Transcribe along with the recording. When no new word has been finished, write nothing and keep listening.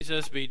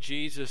Jesus be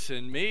Jesus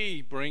in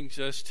me brings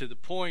us to the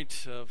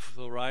point of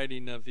the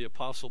writing of the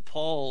Apostle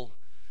Paul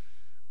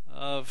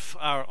of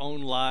our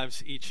own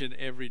lives each and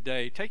every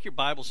day. Take your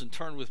Bibles and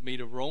turn with me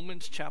to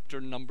Romans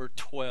chapter number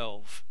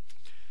 12.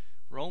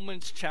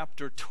 Romans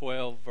chapter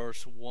 12,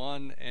 verse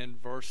 1 and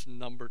verse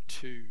number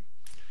 2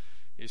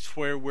 is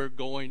where we're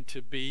going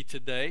to be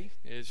today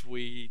as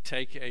we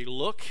take a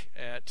look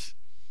at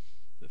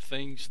the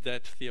things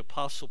that the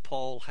Apostle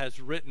Paul has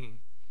written.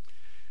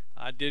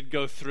 I did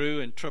go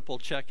through and triple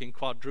check and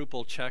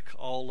quadruple check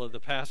all of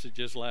the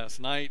passages last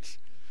night,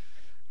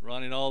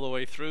 running all the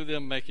way through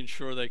them, making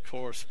sure they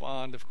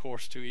correspond, of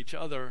course, to each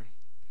other.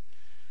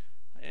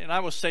 And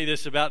I will say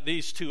this about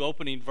these two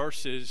opening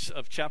verses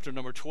of chapter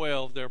number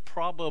 12. They're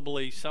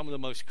probably some of the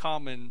most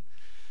common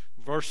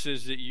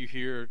verses that you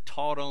hear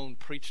taught on,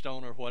 preached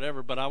on, or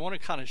whatever, but I want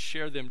to kind of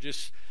share them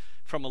just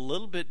from a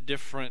little bit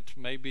different,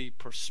 maybe,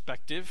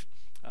 perspective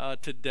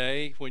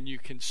today when you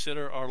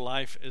consider our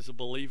life as a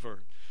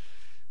believer.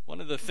 One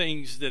of the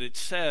things that it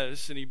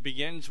says, and he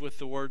begins with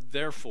the word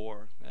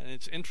therefore, and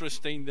it's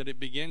interesting that it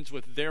begins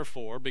with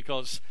therefore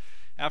because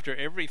after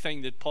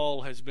everything that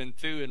Paul has been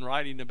through and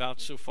writing about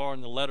so far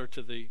in the letter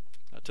to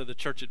the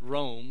church at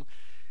Rome,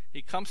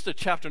 he comes to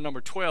chapter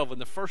number 12,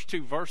 and the first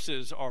two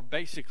verses are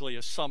basically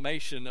a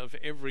summation of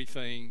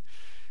everything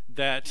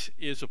that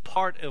is a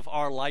part of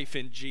our life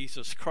in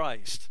Jesus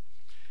Christ.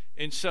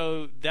 And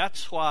so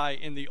that's why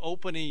in the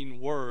opening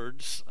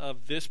words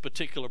of this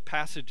particular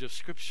passage of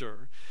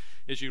Scripture,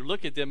 as you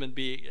look at them and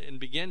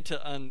begin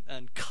to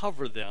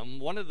uncover them,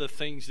 one of the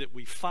things that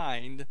we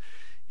find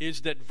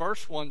is that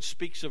verse 1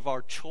 speaks of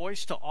our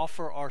choice to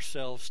offer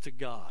ourselves to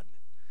God.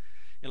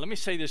 And let me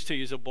say this to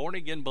you, as a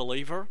born-again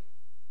believer,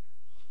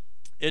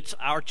 it's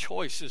our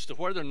choice as to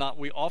whether or not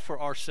we offer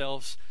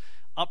ourselves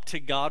up to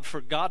God for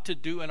God to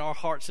do in our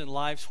hearts and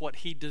lives what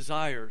He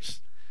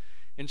desires.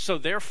 And so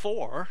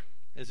therefore,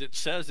 as it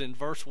says in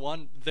verse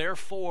 1,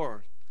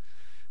 therefore,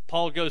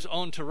 Paul goes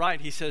on to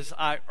write, he says,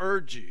 I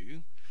urge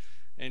you,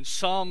 and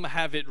some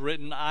have it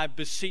written, I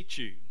beseech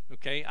you.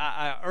 Okay,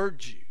 I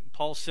urge you.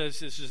 Paul says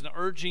this is an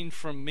urging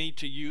from me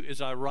to you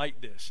as I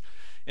write this.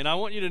 And I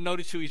want you to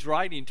notice who he's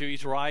writing to.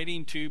 He's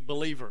writing to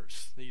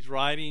believers. He's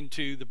writing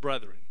to the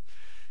brethren.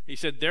 He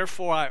said,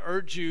 therefore I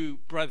urge you,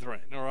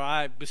 brethren, or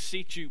I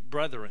beseech you,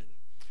 brethren,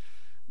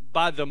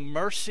 by the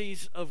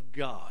mercies of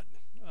God,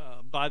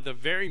 by the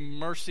very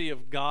mercy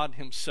of God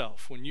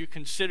Himself. When you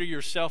consider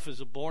yourself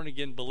as a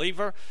born-again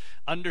believer,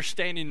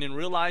 understanding and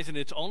realizing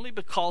it's only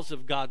because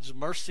of God's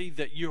mercy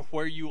that you're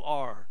where you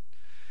are.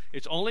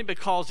 It's only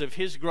because of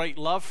His great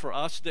love for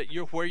us that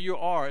you're where you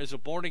are as a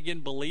born-again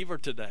believer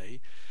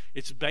today.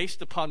 It's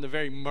based upon the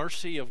very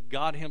mercy of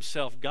God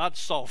Himself. God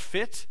saw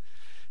fit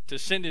to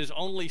send His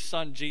only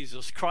Son,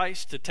 Jesus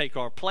Christ, to take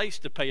our place,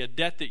 to pay a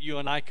debt that you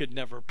and I could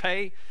never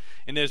pay,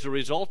 and as a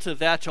result of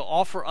that, to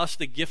offer us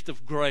the gift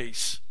of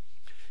grace.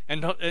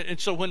 And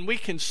so when we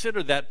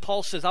consider that,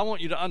 Paul says, I want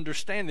you to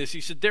understand this.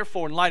 He said,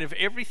 therefore, in light of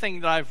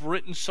everything that I've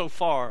written so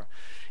far,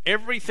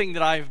 everything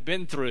that I've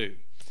been through,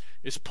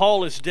 as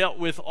Paul has dealt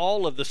with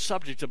all of the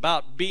subjects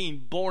about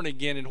being born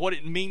again and what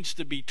it means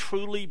to be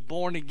truly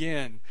born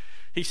again,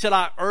 he said,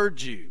 I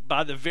urge you,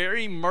 by the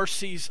very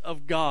mercies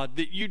of God,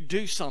 that you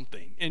do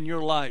something in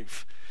your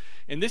life.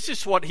 And this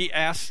is what he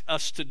asks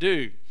us to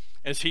do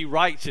as he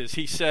writes this.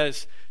 He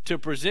says, to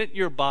present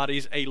your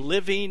bodies a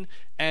living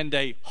and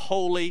a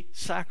holy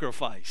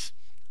sacrifice.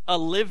 A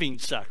living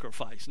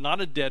sacrifice,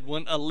 not a dead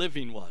one, a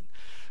living one.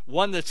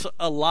 One that's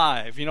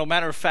alive. You know,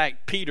 matter of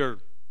fact, Peter,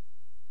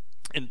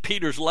 in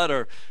Peter's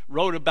letter,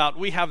 wrote about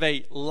we have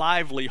a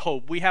lively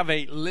hope. We have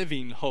a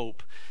living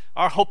hope.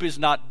 Our hope is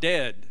not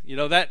dead. You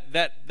know,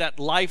 that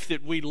life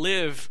that we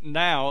live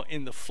now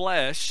in the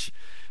flesh,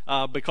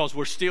 because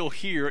we're still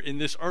here in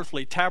this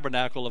earthly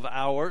tabernacle of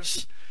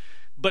ours.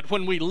 But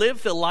when we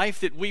live the life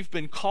that we've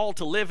been called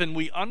to live and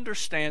we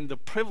understand the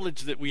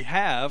privilege that we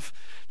have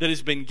that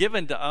has been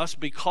given to us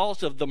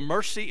because of the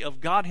mercy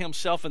of God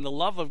Himself and the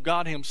love of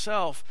God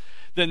Himself,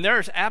 then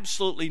there's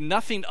absolutely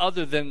nothing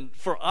other than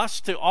for us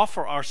to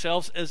offer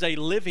ourselves as a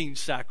living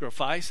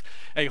sacrifice,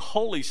 a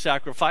holy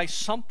sacrifice,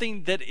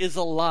 something that is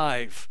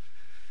alive.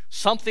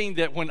 Something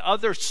that when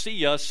others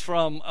see us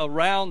from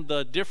around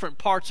the different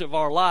parts of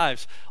our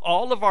lives,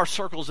 all of our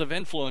circles of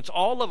influence,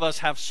 all of us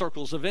have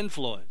circles of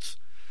influence.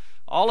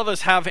 All of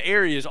us have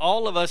areas,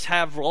 all of us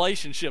have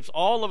relationships,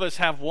 all of us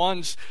have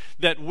ones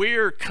that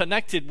we're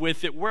connected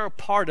with, that we're a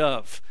part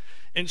of.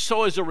 And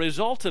so as a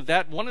result of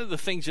that, one of the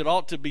things that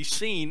ought to be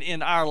seen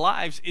in our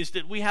lives is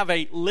that we have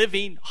a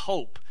living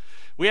hope.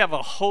 We have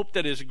a hope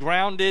that is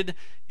grounded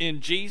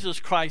in Jesus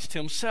Christ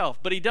Himself.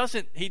 But he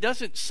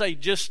doesn't say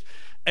just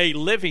a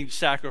living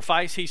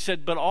sacrifice. He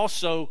said, but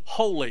also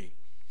holy.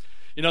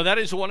 You know, that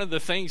is one of the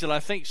things that I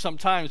think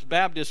sometimes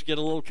Baptists get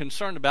a little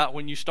concerned about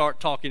when you start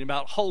talking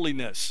about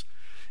holiness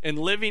and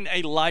living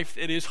a life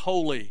that is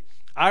holy.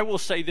 I will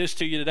say this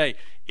to you today.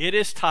 It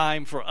is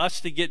time for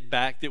us to get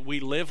back that we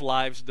live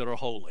lives that are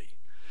holy.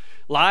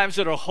 lives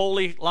that are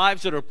holy,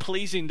 lives that are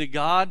pleasing to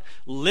God,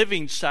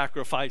 living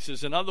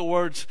sacrifices. In other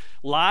words,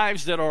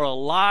 lives that are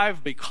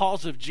alive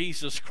because of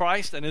Jesus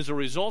Christ. And as a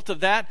result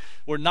of that,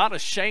 we're not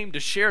ashamed to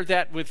share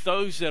that with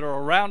those that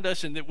are around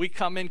us and that we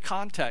come in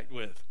contact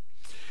with.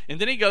 And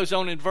then he goes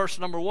on in verse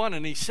number 1,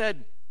 and he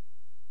said,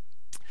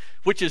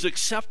 which is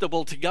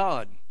acceptable to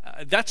God.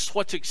 That's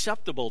what's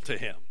acceptable to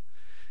him,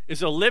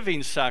 is a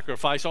living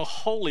sacrifice, a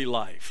holy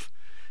life.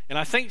 And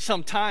I think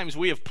sometimes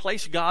we have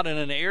placed God in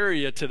an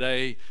area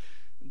today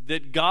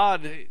that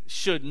God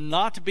should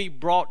not be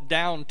brought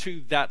down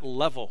to that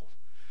level.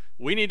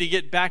 We need to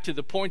get back to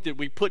the point that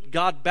we put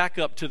God back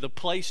up to the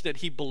place that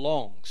he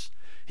belongs.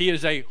 He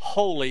is a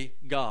holy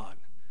God.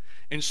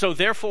 And so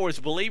therefore, as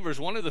believers,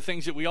 one of the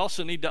things that we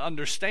also need to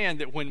understand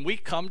that when we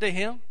come to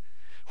him,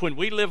 when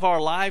we live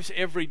our lives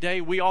every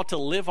day, we ought to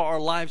live our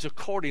lives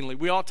accordingly.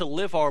 We ought to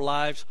live our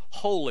lives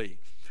holy.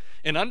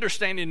 And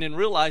understanding and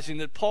realizing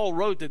that Paul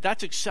wrote that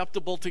that's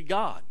acceptable to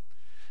God.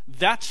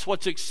 That's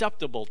what's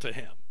acceptable to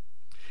him.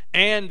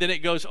 And then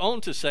it goes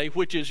on to say,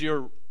 which is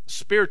your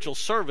spiritual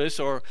service,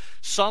 or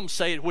some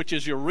say it, which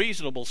is your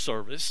reasonable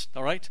service,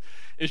 all right,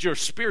 is your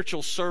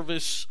spiritual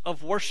service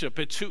of worship.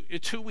 It's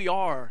who we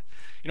are.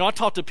 You know, I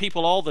talk to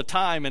people all the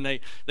time, and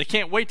they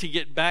can't wait to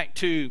get back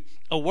to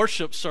a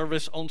worship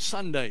service on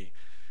Sunday.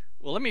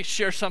 Well, let me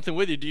share something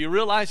with you. Do you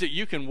realize that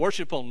you can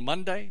worship on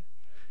Monday?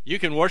 You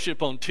can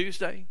worship on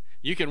Tuesday.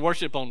 You can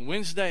worship on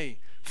Wednesday,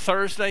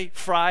 Thursday,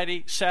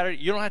 Friday, Saturday.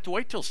 You don't have to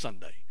wait till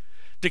Sunday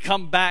to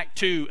come back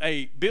to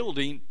a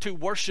building to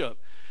worship.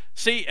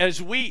 See, as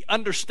we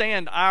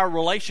understand our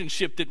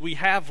relationship that we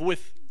have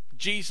with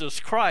Jesus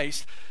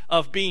Christ,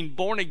 of being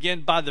born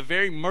again by the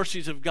very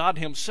mercies of God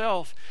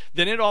himself,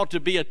 then it ought to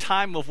be a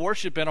time of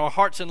worship in our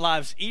hearts and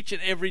lives each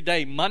and every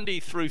day, Monday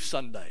through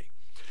Sunday,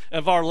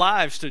 of our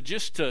lives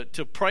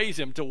to praise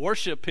him, to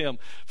worship him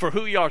for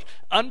who he is,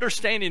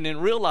 understanding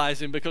and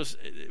realizing, because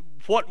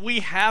what we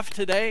have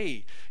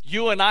today,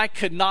 you and I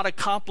could not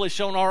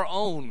accomplish on our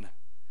own.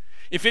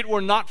 If it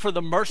were not for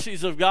the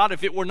mercies of God,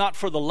 if it were not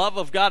for the love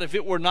of God, if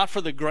it were not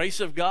for the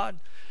grace of God,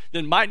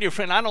 then my dear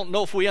friend, I don't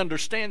know if we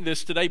understand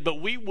this today, but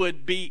we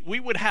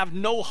would have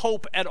no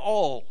hope at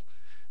all.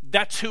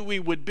 That's who we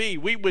would be.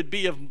 We would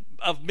be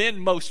of men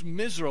most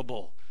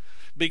miserable,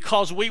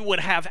 because we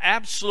would have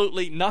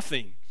absolutely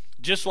nothing.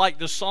 Just like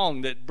the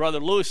song that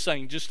Brother Lewis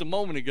sang just a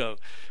moment ago.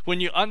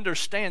 When you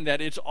understand that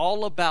it's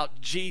all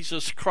about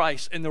Jesus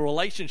Christ and the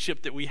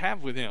relationship that we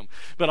have with him,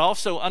 but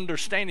also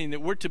understanding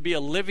that we're to be a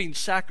living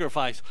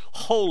sacrifice,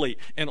 holy,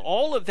 and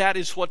all of that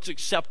is what's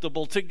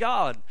acceptable to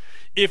God.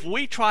 If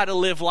we try to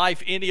live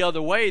life any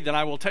other way, then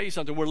I will tell you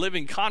something, we're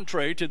living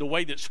contrary to the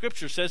way that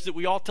Scripture says that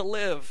we ought to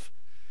live.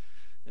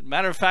 As a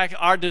matter of fact,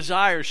 our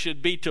desire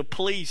should be to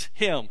please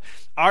him.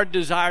 Our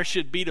desire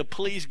should be to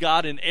please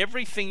God in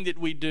everything that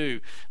we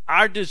do.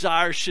 Our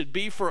desire should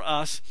be for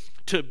us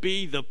to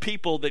be the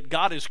people that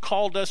God has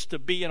called us to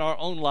be in our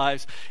own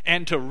lives,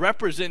 and to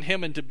represent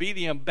him and to be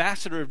the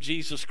ambassador of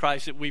Jesus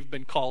Christ that we've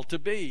been called to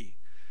be.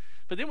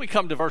 But then we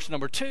come to verse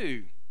number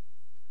 2.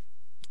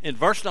 In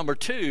verse number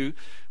 2,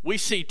 we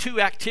see two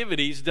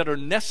activities that are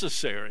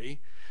necessary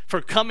for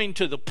coming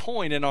to the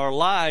point in our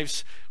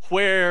lives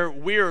where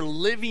we're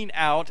living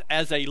out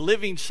as a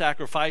living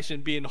sacrifice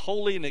and being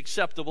holy and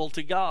acceptable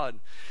to God.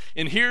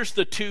 And here's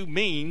the two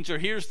means, or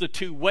here's the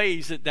two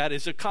ways that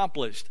is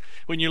accomplished.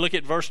 When you look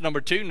at verse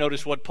number 2,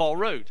 notice what Paul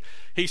wrote.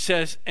 He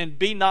says, and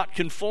be not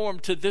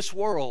conformed to this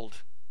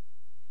world.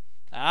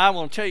 Now, I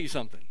want to tell you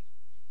something.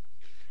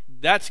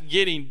 That's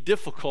getting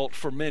difficult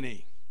for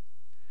many.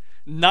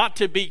 Not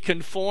to be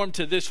conformed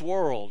to this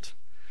world.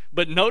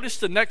 But notice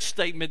the next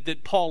statement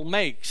that Paul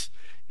makes.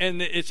 And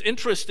it's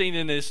interesting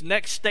in his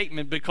next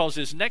statement, because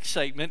his next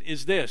statement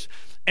is this: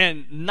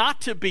 and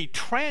not to be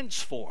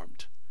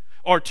transformed,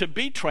 or to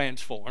be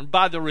transformed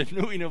by the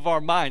renewing of our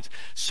minds.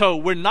 So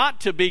we're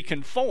not to be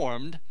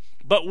conformed,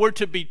 but we're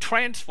to be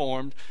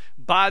transformed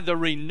by the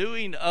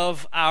renewing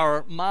of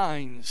our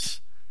minds.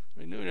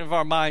 Renewing of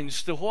our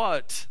minds to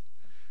what?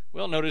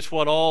 Well, notice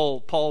what all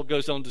Paul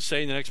goes on to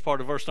say in the next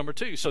part of verse number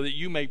 2, so that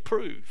you may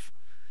prove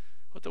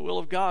what the will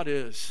of God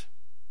is.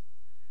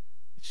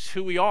 It's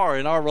who we are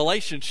in our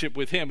relationship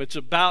with him. It's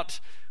about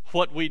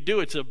what we do.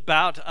 It's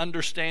about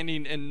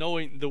understanding and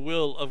knowing the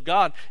will of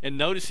God. And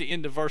notice the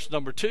end of verse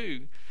number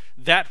 2,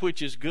 that which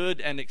is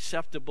good and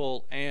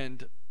acceptable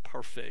and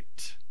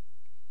perfect.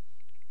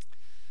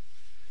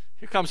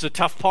 Here comes the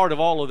tough part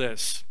of all of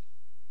this.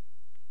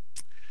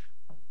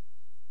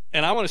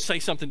 And I want to say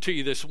something to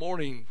you this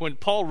morning. When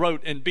Paul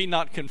wrote, and be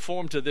not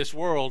conformed to this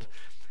world,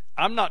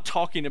 I'm not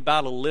talking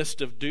about a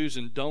list of do's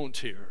and don'ts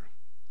here.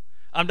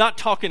 I'm not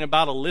talking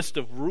about a list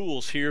of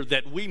rules here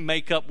that we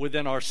make up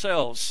within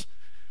ourselves.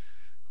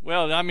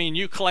 Well, I mean,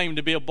 you claim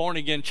to be a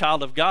born-again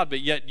child of God,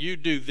 but yet you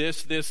do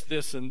this, this,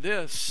 this, and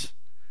this.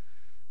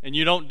 And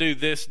you don't do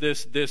this,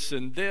 this, this,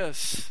 and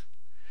this.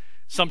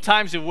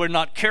 Sometimes if we're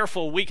not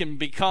careful, we can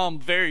become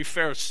very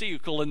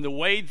Pharisaical in the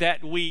way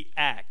that we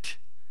act.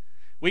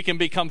 We can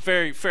become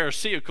very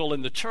Pharisaical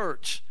in the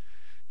church,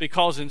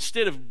 Because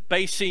instead of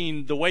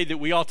basing the way that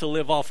we ought to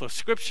live off of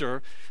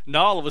Scripture,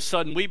 now all of a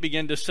sudden we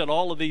begin to set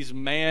all of these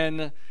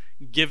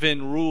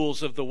man-given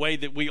rules of the way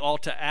that we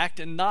ought to act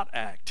and not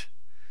act.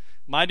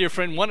 My dear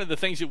friend, one of the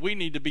things that we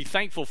need to be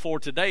thankful for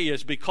today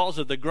is because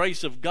of the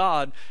grace of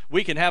God,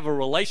 we can have a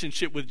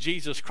relationship with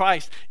Jesus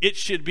Christ. It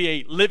should be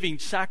a living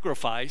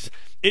sacrifice.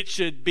 It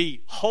should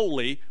be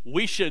holy.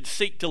 We should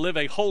seek to live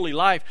a holy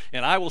life.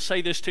 And I will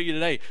say this to you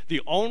today.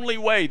 The only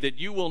way that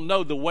you will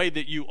know the way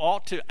that you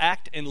ought to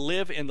act and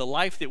live in the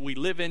life that we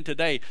live in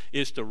today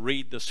is to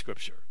read the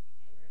Scripture.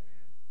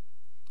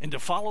 And to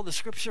follow the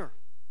Scripture.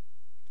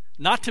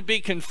 Not to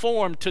be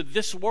conformed to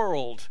this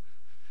world.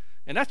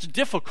 And that's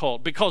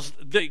difficult because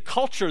the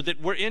culture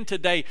that we're in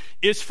today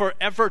is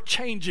forever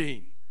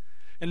changing.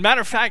 And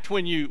matter of fact,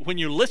 when you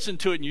listen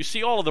to it and you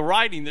see all of the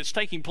writing that's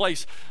taking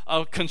place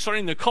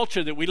concerning the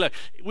culture that we live,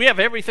 we have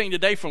everything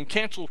today from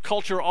cancel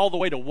culture all the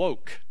way to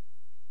woke.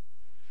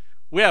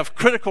 We have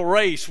critical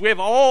race. We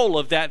have all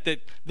of that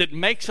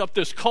makes up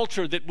this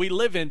culture that we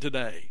live in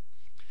today.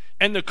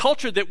 And the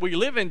culture that we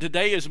live in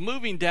today is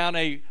moving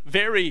down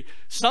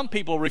some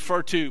people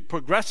refer to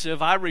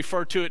progressive, I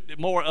refer to it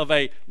more of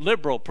a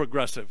liberal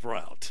progressive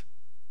route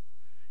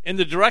in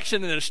the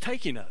direction that it's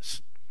taking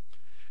us.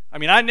 I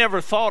mean, I never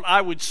thought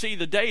I would see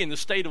the day in the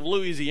state of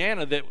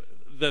Louisiana that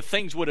the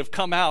things would have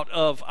come out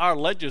of our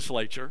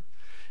legislature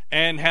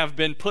and have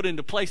been put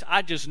into place.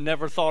 I just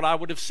never thought I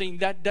would have seen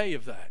that day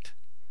of that.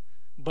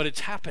 But it's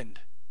happened.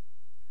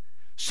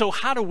 So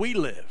how do we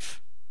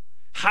live?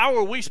 How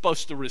are we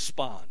supposed to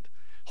respond?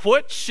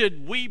 What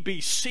should we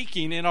be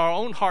seeking in our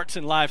own hearts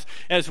and lives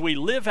as we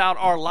live out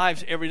our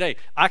lives every day?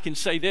 I can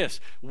say this.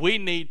 We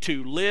need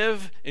to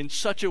live in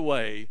such a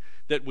way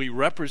that we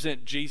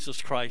represent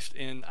Jesus Christ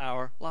in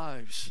our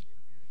lives.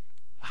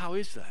 How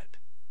is that?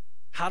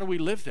 How do we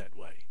live that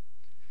way?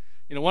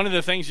 You know, one of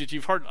the things that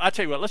you've heard, I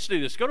tell you what, let's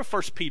do this. Go to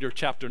 1 Peter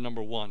chapter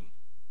number 1.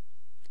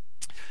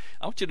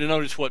 I want you to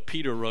notice what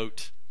Peter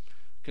wrote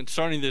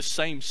concerning this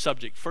same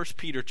subject. 1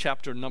 Peter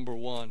chapter number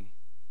 1.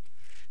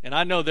 And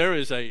I know there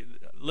is as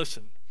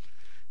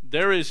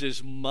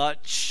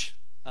much,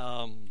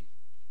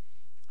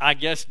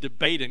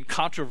 debate and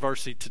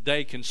controversy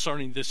today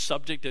concerning this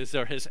subject as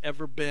there has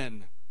ever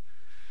been.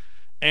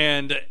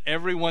 And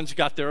everyone's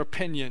got their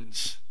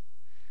opinions.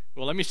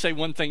 Well, let me say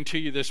one thing to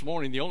you this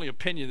morning. The only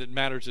opinion that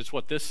matters is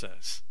what this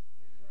says.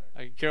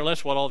 I care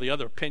less what all the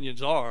other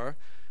opinions are.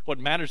 What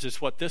matters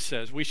is what this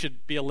says. We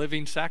should be a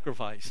living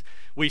sacrifice.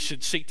 We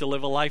should seek to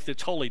live a life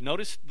that's holy.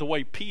 Notice the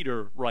way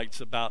Peter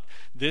writes about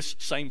this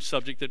same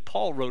subject that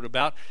Paul wrote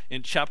about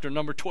in chapter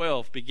number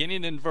 12,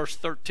 beginning in verse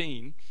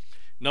 13.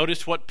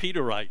 Notice what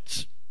Peter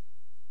writes.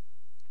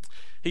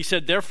 He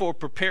said, "Therefore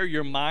prepare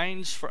your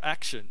minds for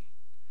action.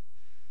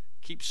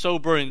 Keep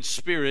sober in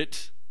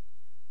spirit."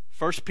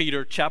 1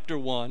 Peter chapter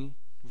 1,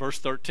 verse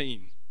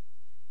 13.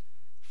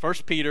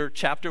 1 Peter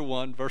chapter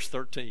 1, verse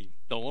 13.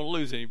 Don't want to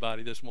lose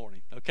anybody this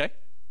morning, okay?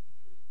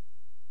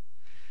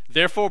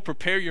 "Therefore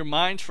prepare your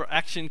minds for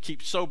action,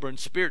 keep sober in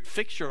spirit,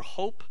 fix your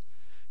hope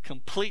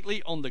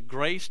completely on the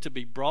grace to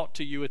be brought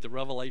to you at the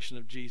revelation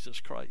of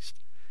Jesus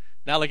Christ."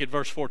 Now look at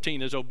verse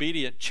 14. "As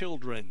obedient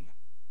children,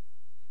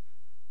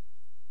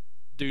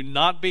 do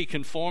not be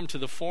conformed to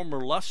the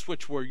former lusts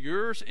which were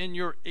yours in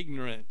your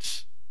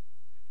ignorance."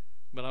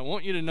 But I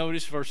want you to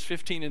notice verse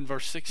 15 and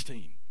verse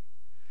 16.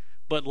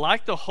 "But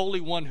like the Holy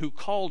One who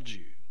called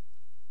you,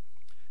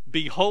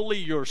 be holy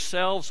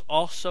yourselves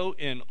also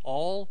in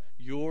all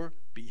your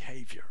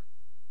behavior."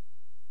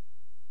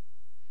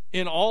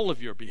 In all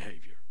of your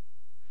behavior.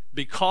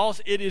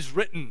 Because it is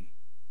written.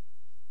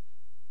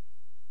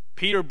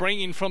 Peter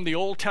bringing from the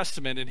Old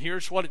Testament, and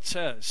here's what it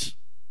says.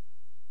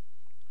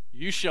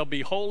 "You shall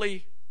be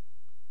holy,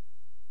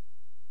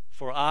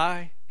 for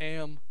I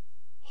am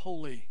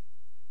holy."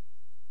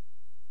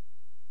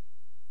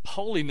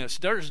 Holiness.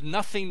 There's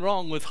nothing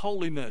wrong with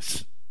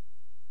holiness.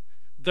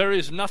 There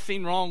is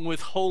nothing wrong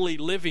with holy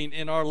living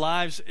in our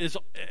lives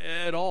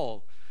at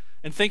all.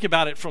 And think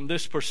about it from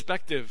this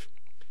perspective.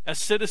 As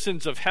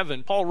citizens of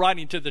heaven, Paul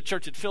writing to the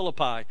church at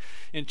Philippi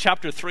in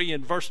chapter 3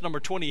 and verse number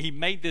 20, he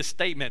made this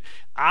statement.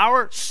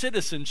 Our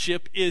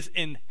citizenship is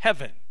in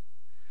heaven.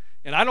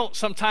 And I don't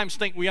sometimes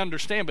think we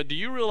understand, but do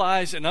you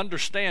realize and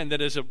understand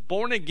that as a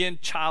born-again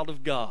child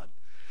of God,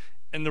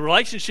 and the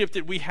relationship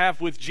that we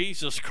have with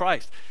Jesus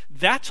Christ,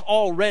 that's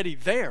already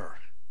there.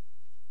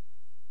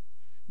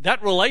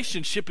 That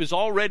relationship is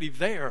already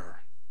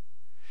there.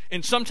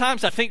 And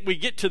sometimes I think we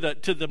get to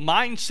the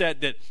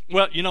mindset that,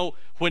 well, you know,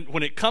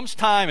 when it comes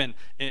time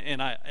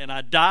and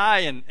I die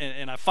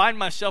and I find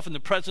myself in the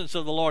presence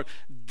of the Lord,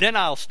 then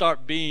I'll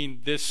start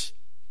being this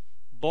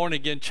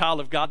born-again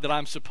child of God that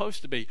I'm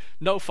supposed to be.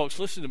 No, folks,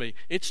 listen to me.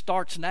 It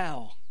starts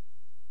now.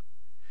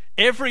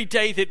 Every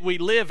day that we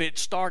live, it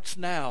starts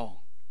now.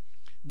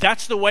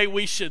 That's the way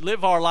we should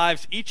live our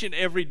lives each and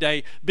every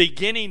day,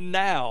 beginning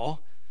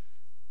now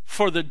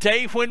for the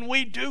day when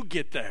we do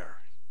get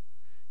there.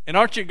 And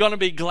aren't you going to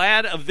be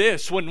glad of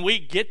this? When we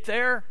get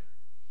there,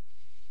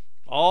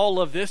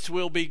 all of this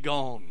will be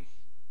gone.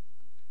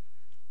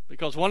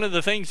 Because one of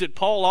the things that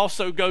Paul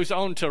also goes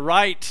on to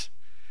write,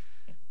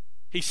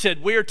 he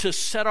said, we're to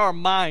set our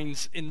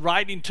minds, in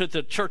writing to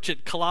the church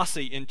at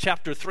Colossae in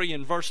chapter 3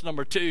 and verse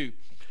number 2.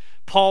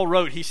 Paul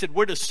wrote, he said,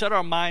 we're to set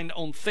our mind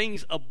on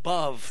things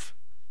above,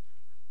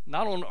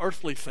 not on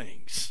earthly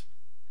things.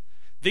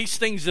 These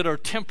things that are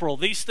temporal,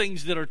 these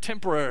things that are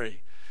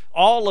temporary.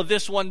 All of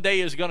this one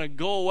day is going to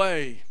go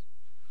away.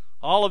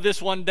 All of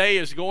this one day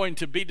is going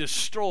to be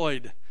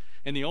destroyed.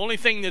 And the only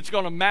thing that's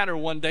going to matter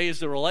one day is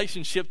the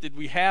relationship that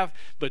we have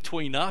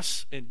between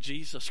us and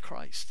Jesus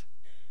Christ.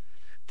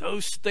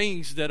 Those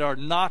things that are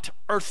not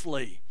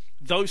earthly,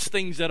 those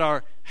things that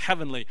are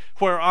heavenly,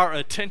 where our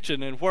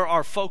attention and where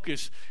our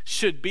focus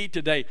should be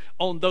today,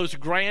 on those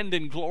grand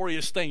and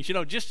glorious things. You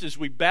know, just as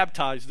we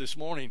baptized this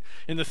morning,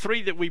 in the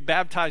 3 that we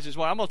baptized this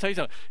morning, I'm going to tell you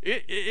something,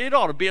 it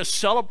ought to be a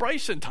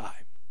celebration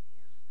time.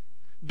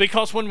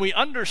 Because when we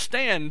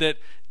understand that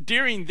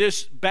during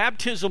this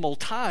baptismal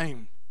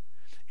time,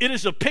 it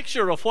is a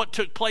picture of what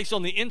took place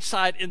on the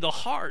inside in the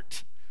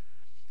heart.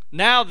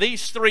 Now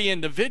these 3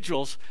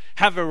 individuals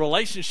have a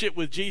relationship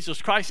with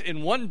Jesus Christ,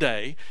 and one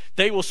day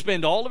they will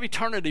spend all of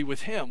eternity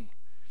with Him.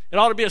 It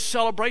ought to be a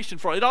celebration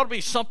for us. It ought to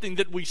be something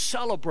that we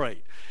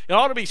celebrate. It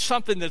ought to be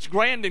something that's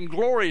grand and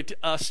glorious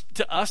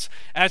to us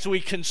as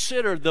we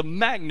consider the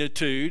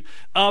magnitude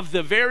of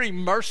the very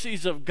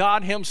mercies of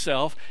God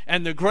Himself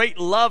and the great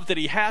love that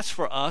He has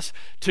for us,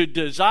 to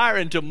desire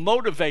and to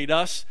motivate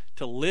us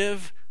to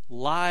live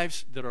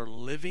lives that are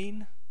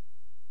living,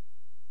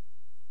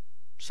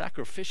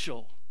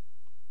 sacrificial.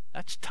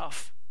 That's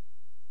tough.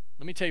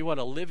 Let me tell you what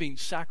a living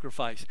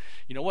sacrifice.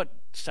 You know what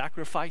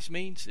sacrifice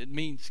means? It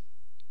means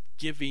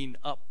giving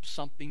up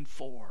something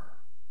for.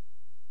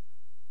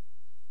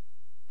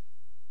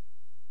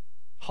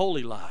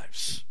 Holy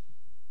lives.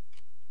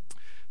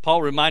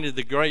 Paul reminded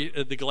the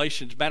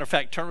Galatians. Matter of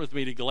fact, turn with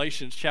me to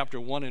Galatians chapter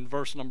 1 and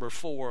verse number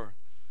 4.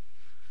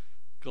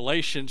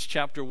 Galatians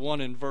chapter 1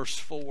 and verse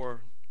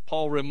 4.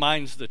 Paul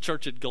reminds the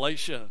church at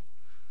Galatia,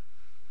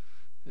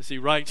 as he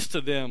writes to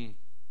them,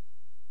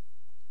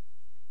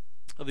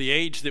 of the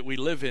age that we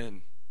live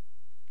in.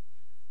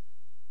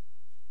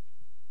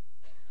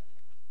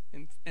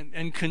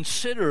 And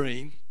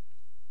considering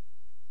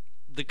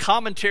the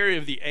commentary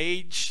of the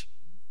age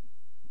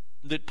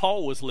that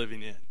Paul was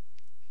living in.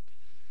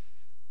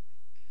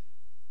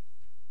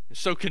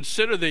 So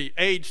consider the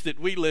age that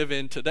we live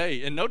in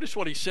today. And notice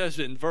what he says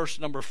in verse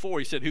number 4.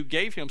 He said, who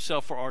gave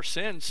himself for our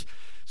sins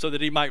so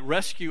that he might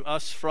rescue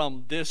us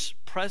from this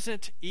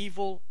present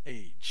evil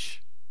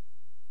age,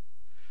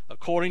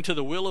 according to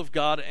the will of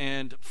God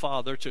and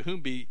Father, to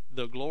whom be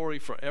the glory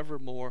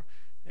forevermore.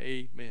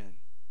 Amen.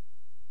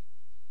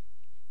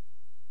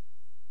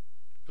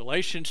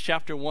 Galatians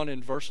chapter 1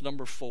 and verse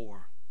number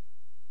 4.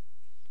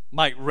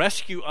 Might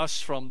rescue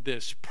us from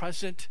this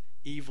present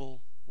evil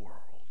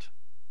world.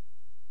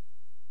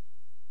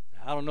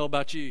 Now, I don't know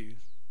about you,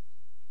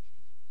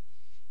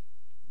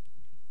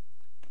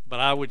 but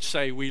I would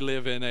say we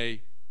live in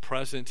a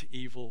present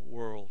evil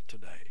world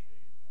today.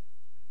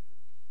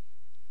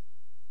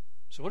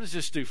 So what does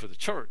this do for the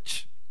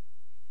church?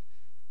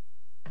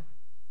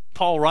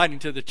 Paul writing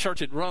to the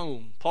church at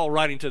Rome, Paul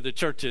writing to the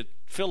church at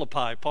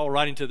Philippi, Paul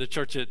writing to the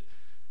church at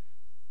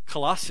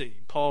Colossae,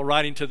 Paul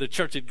writing to the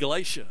church at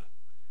Galatia.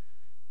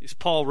 As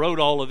Paul wrote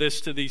all of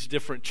this to these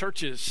different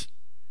churches.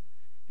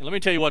 And let me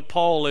tell you what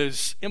Paul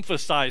is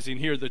emphasizing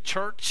here. The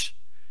church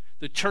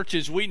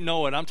as we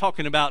know it, I'm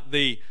talking about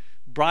the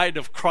bride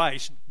of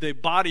Christ, the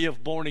body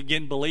of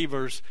born-again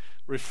believers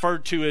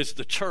referred to as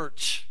the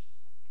church.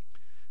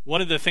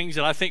 One of the things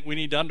that I think we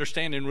need to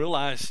understand and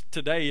realize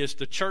today is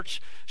the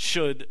church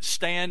should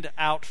stand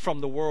out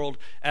from the world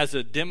as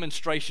a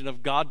demonstration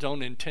of God's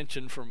own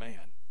intention for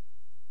man.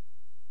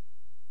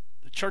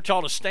 The church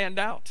ought to stand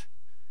out.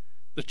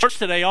 The church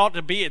today ought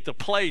to be at the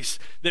place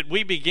that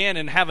we begin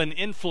and have an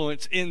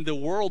influence in the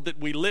world that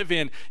we live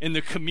in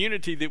the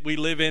community that we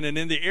live in, and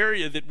in the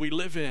area that we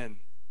live in.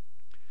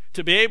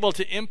 To be able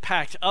to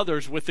impact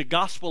others with the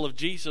gospel of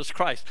Jesus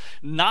Christ.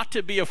 Not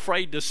to be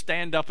afraid to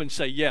stand up and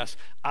say, yes,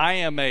 I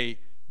am a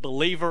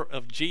believer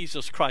of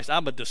Jesus Christ.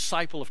 I'm a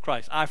disciple of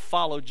Christ. I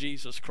follow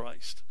Jesus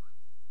Christ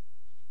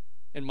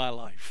in my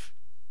life.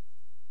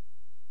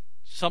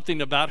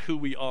 Something about who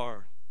we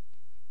are.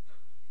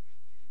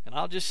 And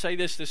I'll just say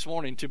this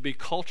morning, to be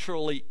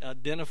culturally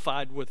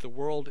identified with the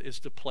world is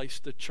to place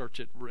the church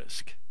at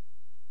risk.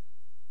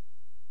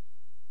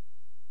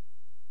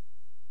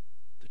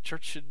 The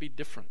church should be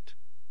different.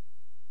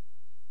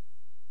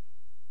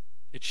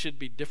 It should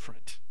be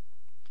different.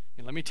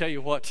 And let me tell you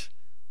what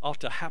ought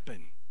to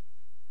happen.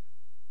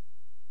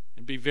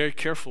 And be very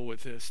careful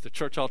with this. The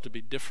church ought to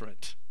be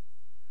different.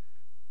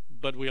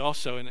 But we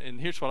also,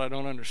 and here's what I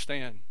don't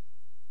understand.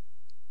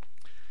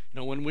 You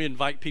know, when we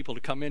invite people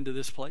to come into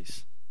this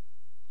place,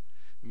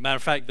 matter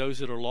of fact, those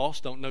that are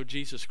lost don't know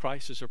Jesus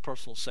Christ as their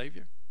personal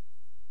Savior.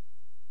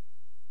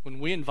 When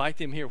we invite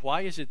them here,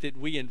 why is it that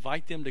we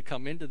invite them to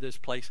come into this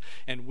place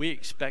and we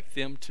expect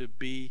them to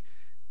be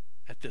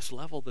at this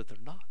level that they're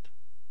not?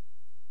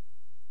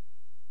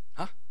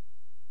 Huh?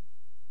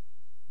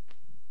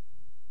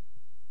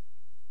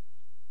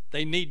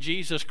 They need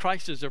Jesus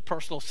Christ as their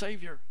personal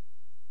Savior.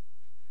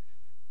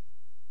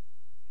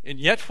 And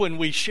yet when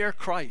we share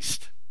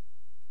Christ,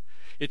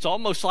 it's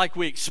almost like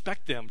we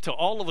expect them to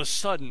all of a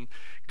sudden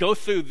go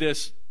through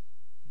this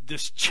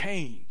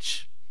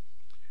change.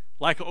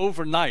 Like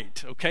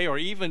overnight, okay, or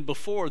even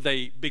before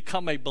they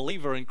become a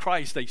believer in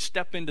Christ, they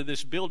step into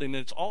this building,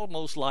 and it's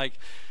almost like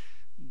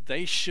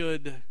they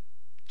should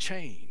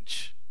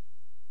change.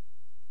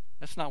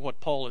 That's not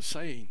what Paul is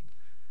saying.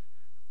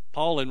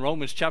 Paul in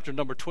Romans chapter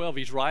number 12,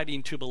 he's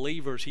writing to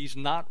believers. He's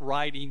not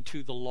writing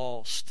to the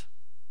lost.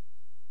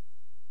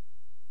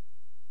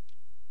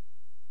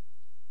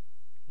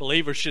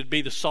 Believers should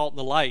be the salt and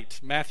the light.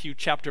 Matthew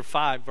chapter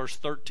 5, verse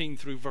 13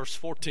 through verse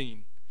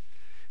 14.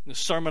 In the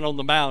Sermon on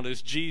the Mount,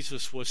 as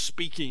Jesus was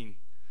speaking,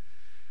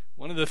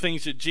 one of the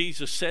things that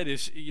Jesus said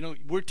is,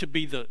 we're to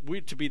be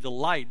the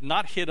light,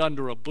 not hid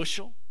under a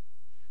bushel,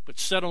 but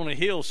set on a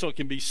hill so it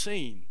can be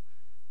seen.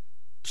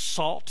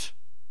 Salt.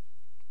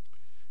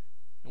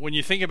 And when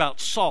you think about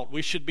salt,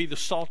 we should be the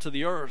salt of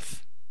the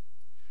earth.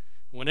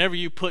 Whenever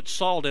you put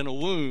salt in a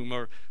wound,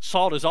 or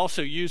salt is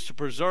also used to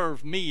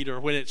preserve meat, or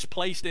when it's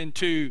placed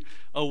into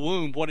a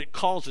wound, what it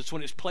causes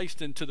when it's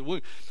placed into the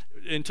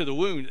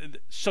wound.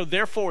 So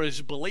therefore,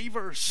 as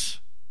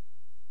believers,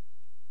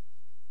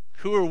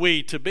 who are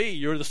we to be?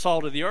 You're the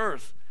salt of the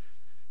earth.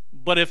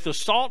 But if the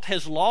salt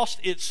has lost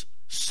its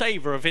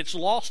savor, if it's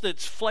lost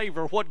its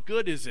flavor, what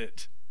good is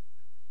it?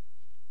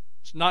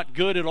 It's not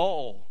good at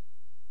all.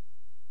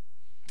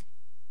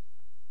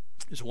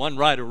 As one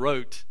writer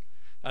wrote,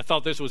 I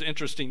thought this was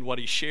interesting what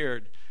he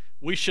shared.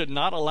 We should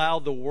not allow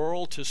the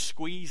world to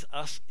squeeze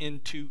us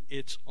into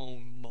its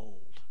own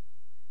mold.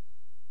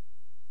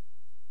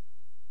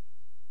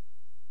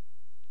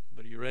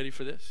 But are you ready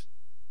for this?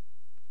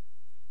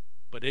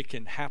 But it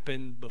can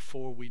happen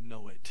before we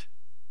know it.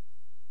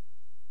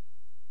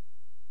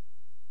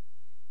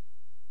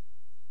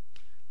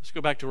 Let's go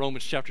back to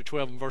Romans chapter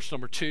 12 and verse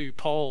number 2.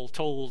 Paul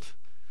told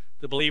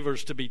the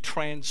believers to be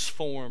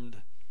transformed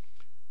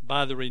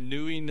by the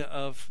renewing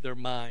of their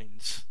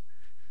minds.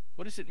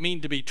 What does it mean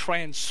to be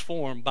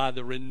transformed by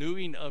the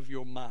renewing of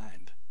your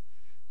mind?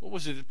 What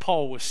was it that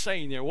Paul was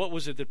saying there? What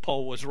was it that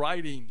Paul was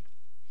writing?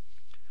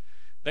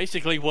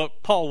 Basically,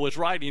 what Paul was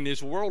writing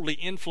is worldly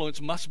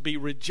influence must be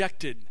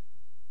rejected.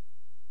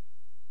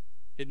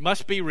 It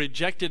must be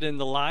rejected in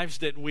the lives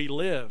that we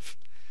live.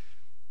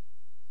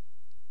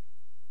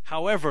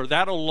 However,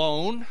 that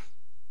alone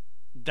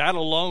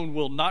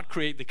will not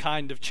create the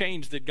kind of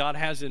change that God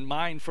has in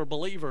mind for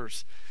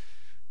believers.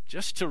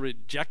 Just to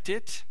reject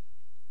it,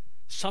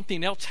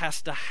 something else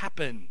has to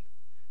happen.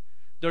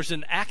 There's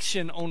an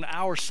action on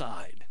our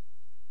side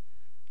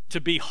to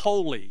be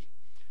holy,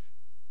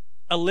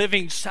 a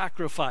living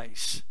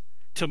sacrifice,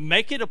 to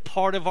make it a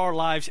part of our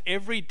lives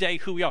every day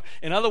who we are.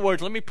 In other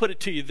words, let me put it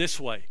to you this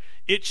way.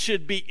 It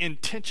should be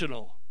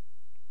intentional.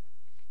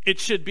 It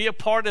should be a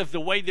part of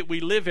the way that we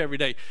live every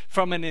day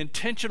from an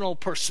intentional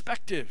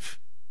perspective.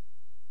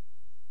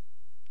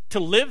 To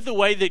live the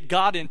way that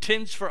God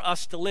intends for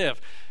us to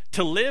live.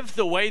 To live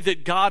the way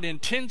that God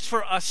intends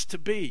for us to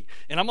be.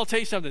 And I'm going to tell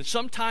you something.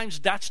 Sometimes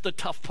that's the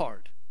tough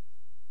part.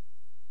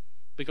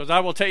 Because I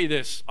will tell you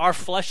this. Our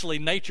fleshly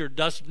nature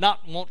does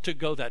not want to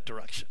go that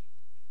direction.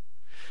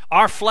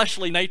 Our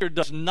fleshly nature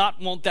does not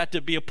want that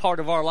to be a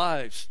part of our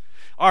lives.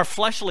 Our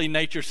fleshly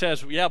nature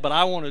says, yeah, but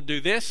I want to do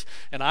this,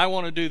 and I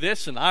want to do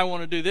this, and I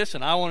want to do this,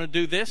 and I want to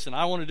do this, and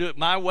I want to do it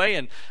my way,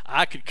 and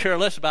I could care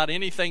less about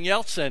anything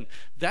else, and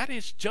that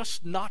is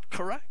just not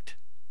correct.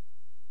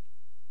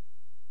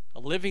 A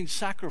living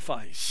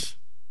sacrifice,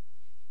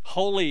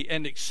 holy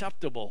and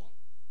acceptable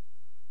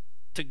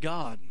to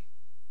God.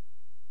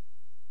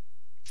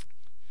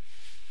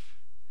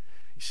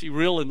 You see,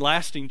 real and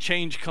lasting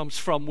change comes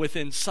from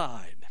within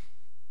inside.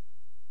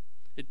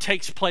 It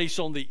takes place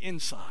on the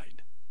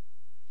inside.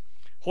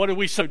 What do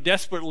we so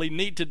desperately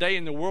need today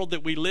in the world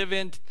that we live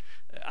in?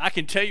 I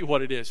can tell you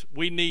what it is.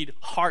 We need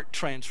heart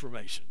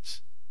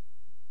transformations.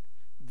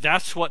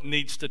 That's what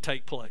needs to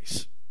take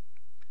place.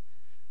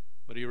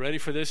 But are you ready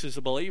for this as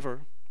a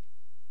believer?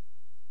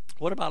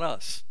 What about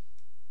us?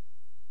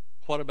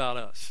 What about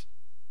us?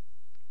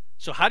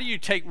 So how do you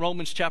take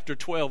Romans chapter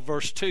 12,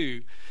 verse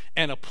 2,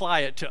 and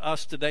apply it to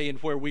us today and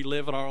where we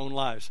live in our own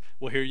lives?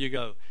 Well, here you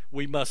go.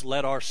 We must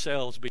let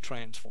ourselves be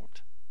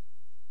transformed.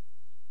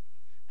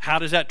 How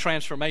does that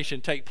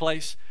transformation take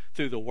place?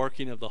 Through the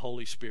working of the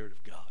Holy Spirit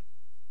of God.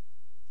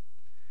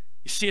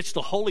 You see, it's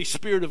the Holy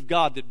Spirit of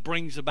God that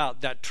brings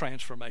about that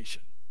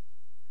transformation.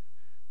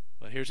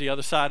 But here's the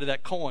other side of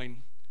that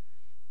coin.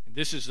 And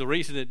this is the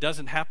reason it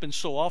doesn't happen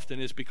so often,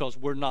 is because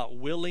we're not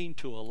willing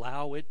to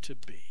allow it to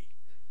be.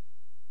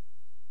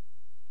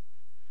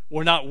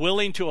 We're not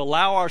willing to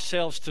allow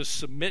ourselves to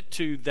submit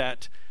to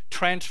that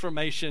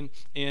transformation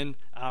in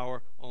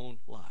our own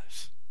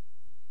lives.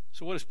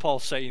 So what is Paul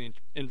saying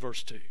in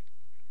verse 2?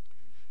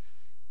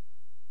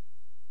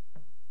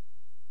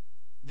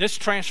 This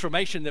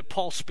transformation that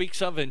Paul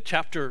speaks of in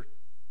chapter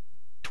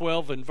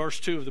 12 and verse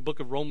 2 of the book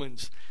of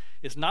Romans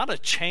is not a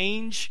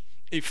change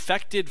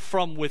effected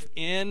from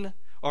within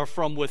or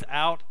from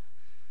without,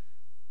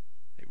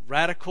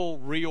 radical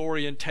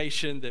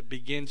reorientation that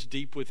begins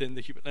deep within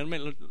the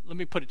human. Let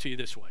me put it to you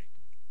this way.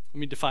 Let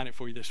me define it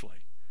for you this way.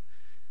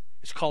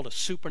 It's called a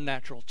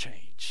supernatural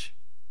change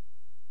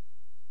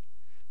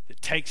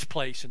that takes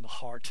place in the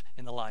heart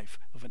and the life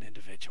of an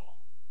individual.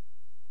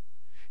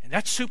 And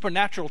that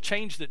supernatural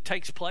change that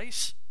takes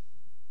place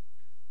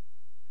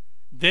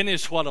then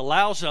is what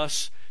allows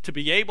us to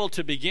be able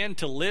to begin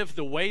to live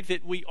the way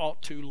that we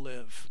ought to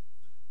live.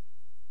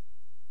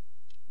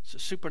 It's a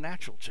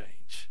supernatural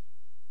change.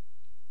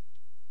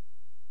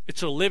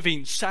 It's a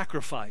living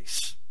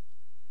sacrifice.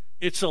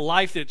 It's a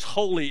life that's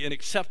holy and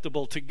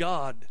acceptable to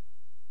God.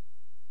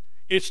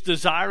 It's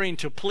desiring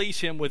to please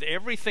Him with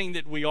everything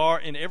that we are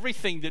and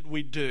everything that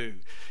we do.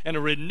 And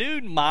a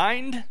renewed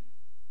mind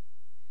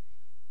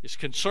is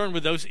concerned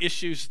with those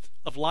issues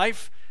of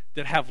life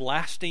that have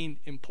lasting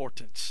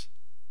importance.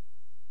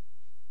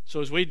 So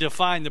as we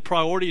define the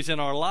priorities in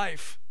our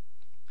life,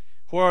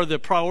 where are the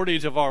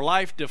priorities of our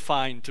life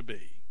defined to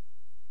be?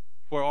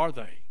 Where are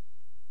they?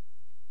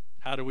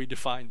 How do we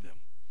define them?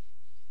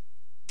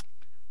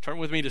 Turn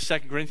with me to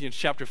 2 Corinthians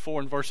chapter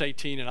 4 and verse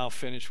 18, and I'll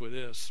finish with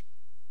this.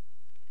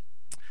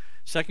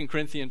 2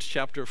 Corinthians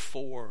chapter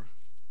 4.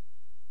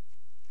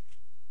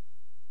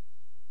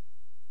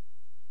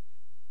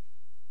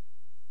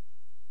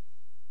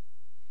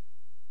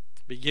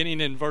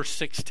 Beginning in verse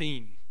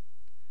 16.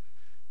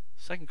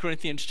 2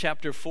 Corinthians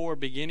chapter 4,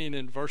 beginning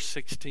in verse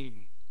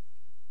 16.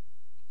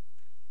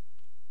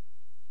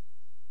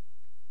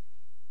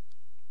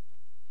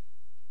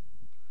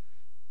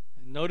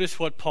 And notice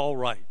what Paul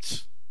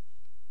writes.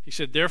 He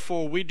said,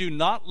 "Therefore we do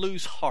not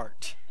lose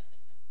heart.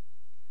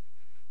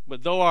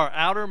 But though our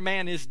outer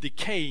man is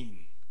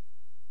decaying,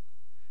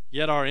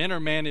 yet our inner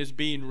man is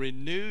being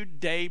renewed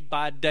day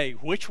by day."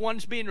 Which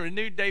one's being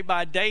renewed day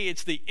by day?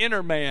 It's the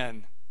inner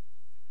man.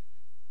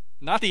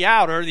 Not the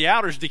outer. The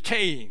outer's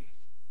decaying.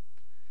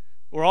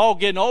 We're all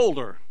getting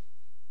older.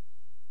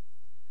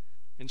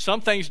 And some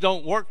things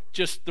don't work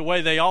just the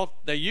way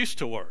they used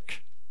to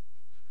work.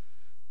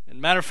 And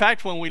matter of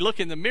fact, when we look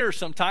in the mirror,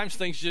 sometimes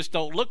things just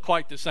don't look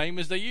quite the same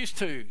as they used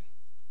to.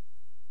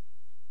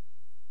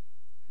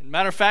 And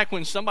matter of fact,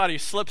 when somebody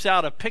slips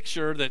out a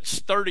picture that's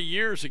 30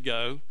 years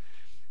ago,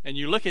 and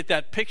you look at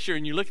that picture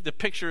and you look at the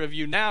picture of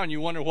you now and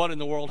you wonder what in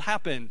the world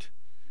happened.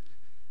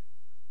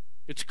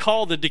 It's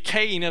called the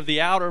decaying of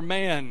the outer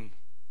man.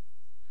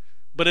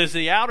 But as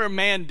the outer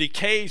man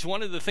decays,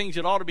 one of the things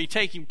that ought to be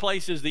taking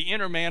place is the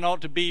inner man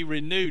ought to be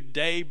renewed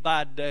day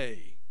by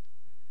day.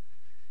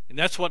 And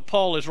that's what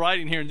Paul is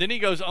writing here. And then he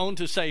goes on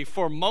to say,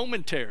 "For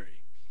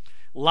momentary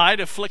light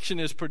affliction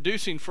is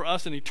producing for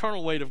us an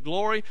eternal weight of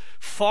glory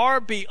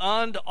far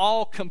beyond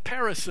all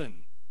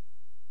comparison."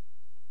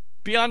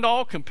 Beyond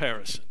all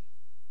comparison.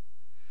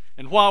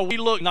 And while we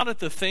look not at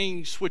the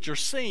things which are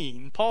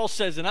seen, Paul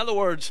says, in other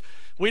words,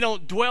 we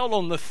don't dwell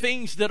on the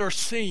things that are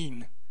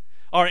seen.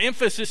 Our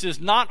emphasis is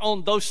not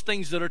on those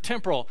things that are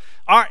temporal.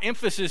 Our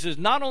emphasis is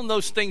not on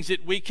those things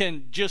that we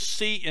can just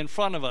see in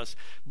front of us,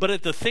 but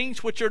at the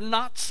things which are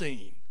not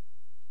seen.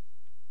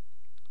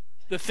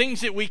 The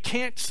things that we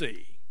can't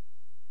see.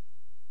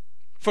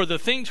 For the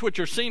things which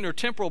are seen are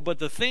temporal, but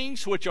the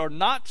things which are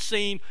not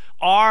seen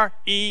are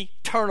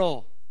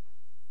eternal.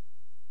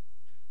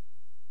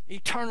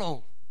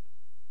 Eternal.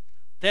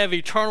 They have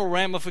eternal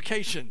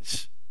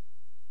ramifications.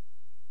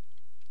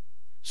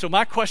 So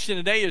my question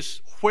today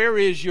is, where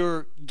is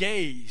your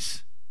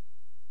gaze?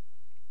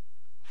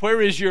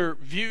 Where is your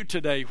view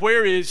today?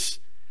 Where is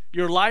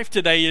your life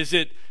today? Is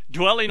it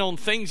dwelling on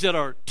things that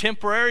are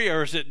temporary,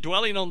 or is it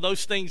dwelling on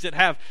those things that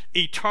have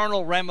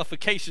eternal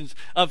ramifications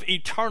of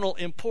eternal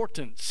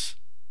importance?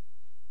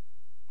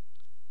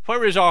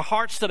 Where is our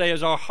hearts today?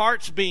 Is our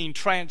hearts being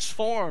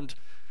transformed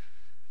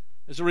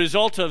as a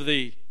result of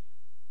the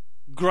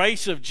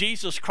grace of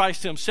Jesus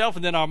Christ Himself,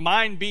 and then our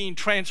mind being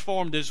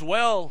transformed as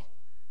well?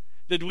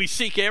 That we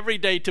seek every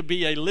day to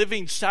be a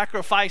living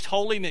sacrifice,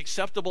 holy and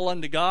acceptable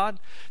unto God.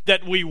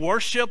 That we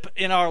worship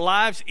in our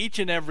lives each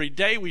and every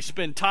day. We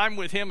spend time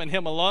with Him and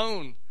Him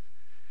alone.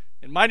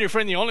 And my dear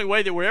friend, the only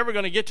way that we're ever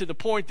going to get to the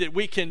point that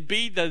we can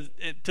be to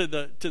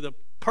the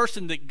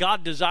person that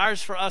God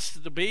desires for us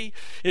to be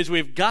is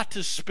we've got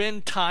to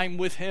spend time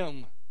with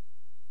Him.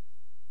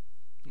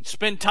 And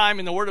spend time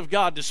in the Word of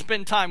God, to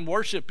spend time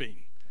worshiping.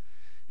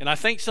 And I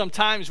think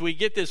sometimes we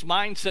get this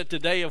mindset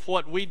today of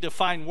what we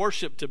define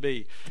worship to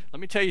be.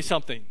 Let me tell you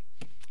something.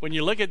 When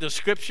you look at the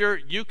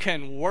Scripture, you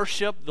can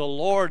worship the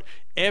Lord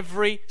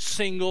every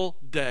single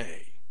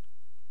day.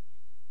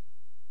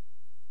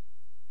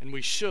 And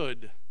we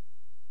should,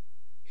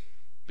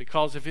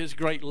 because of His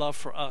great love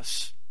for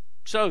us.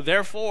 So,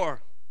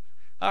 therefore,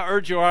 I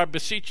urge you, or I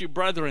beseech you,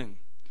 brethren,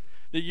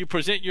 that you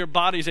present your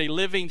bodies a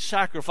living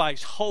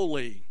sacrifice,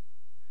 holy,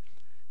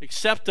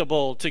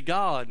 acceptable to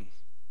God,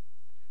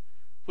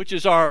 which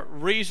is our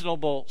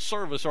reasonable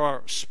service, or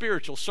our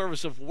spiritual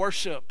service of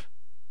worship.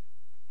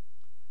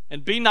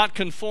 And be not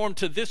conformed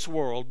to this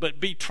world, but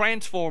be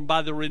transformed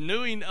by the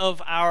renewing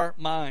of our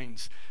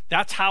minds.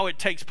 That's how it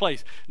takes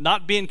place.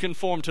 Not being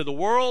conformed to the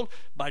world,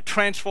 by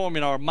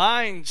transforming our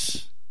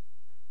minds.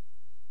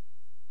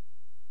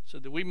 so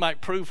that we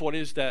might prove what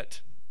is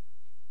that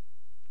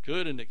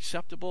good and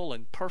acceptable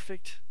and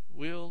perfect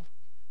will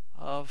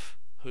of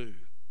who?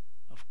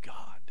 Of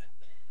God.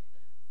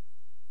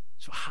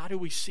 So how do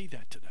we see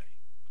that today?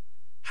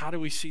 How do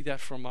we see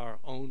that from our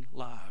own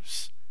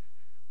lives?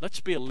 Let's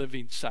be a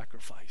living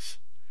sacrifice,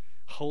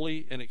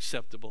 holy and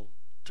acceptable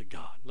to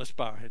God. Let's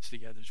bow our heads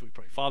together as we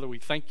pray. Father, we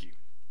thank you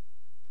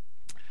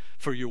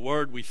for your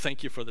word. We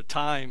thank you for the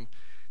time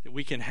that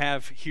we can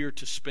have here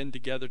to spend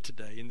together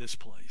today in this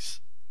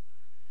place.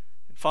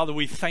 And Father,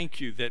 we thank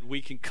you that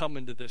we can come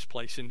into this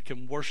place and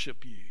can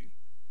worship you.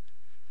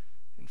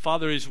 And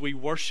Father, as we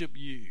worship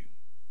you,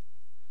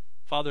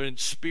 Father, in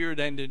spirit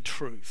and in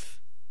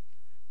truth,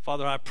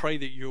 Father, I pray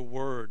that your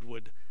word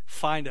would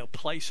find a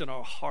place in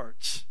our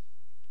hearts.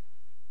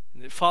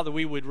 And that, Father,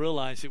 we would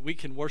realize that we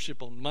can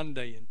worship on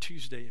Monday and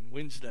Tuesday and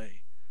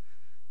Wednesday.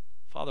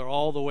 Father,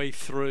 all the way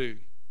through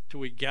till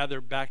we gather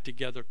back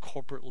together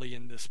corporately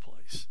in this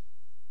place.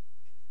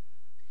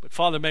 But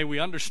Father, may we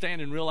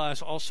understand and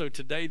realize also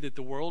today that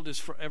the world is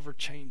forever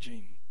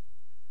changing.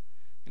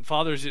 And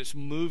Father, as it's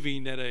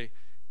moving at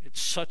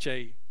such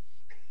a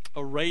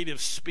rate of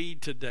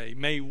speed today,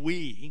 may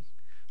we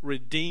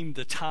redeem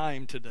the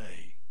time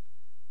today,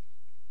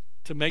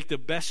 to make the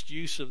best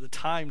use of the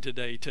time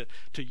today, to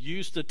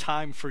use the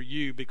time for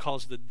you,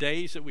 because the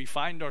days that we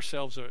find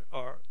ourselves in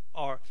are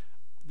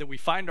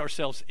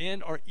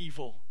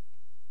evil.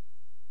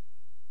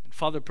 And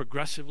Father,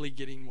 progressively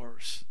getting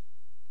worse.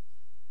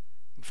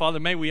 And Father,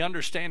 may we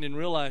understand and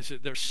realize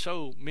that there's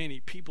so many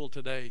people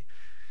today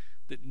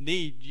that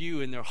need you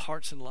in their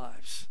hearts and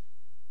lives.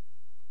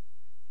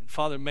 And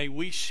Father, may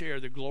we share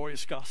the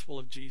glorious gospel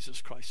of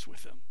Jesus Christ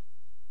with them.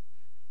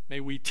 May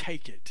we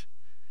take it.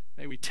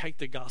 May we take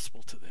the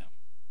gospel to them.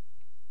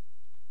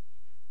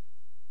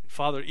 And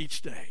Father,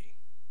 each day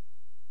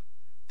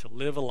to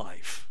live a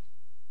life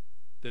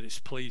that is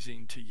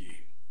pleasing to you.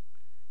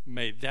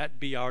 May that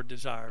be our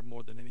desire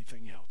more than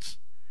anything else.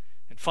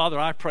 And Father,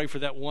 I pray for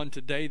that one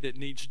today that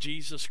needs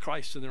Jesus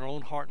Christ in their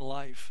own heart and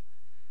life.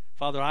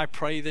 Father, I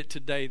pray that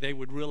today they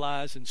would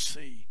realize and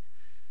see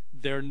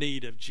their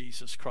need of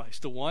Jesus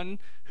Christ, the one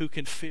who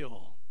can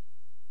fill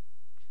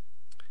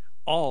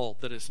all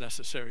that is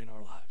necessary in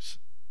our lives.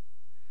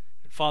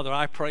 And Father,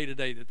 I pray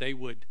today that they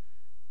would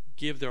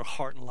give their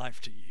heart and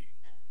life to you.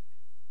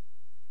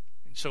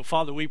 And so,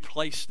 Father, we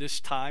place this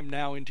time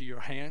now into your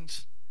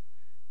hands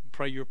and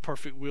pray your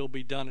perfect will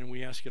be done, and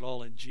we ask it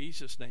all in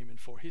Jesus' name and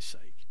for his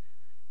sake.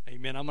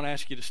 Amen. I'm going to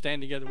ask you to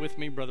stand together with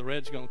me. Brother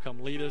Ed's going to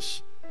come lead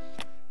us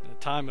in a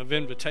time of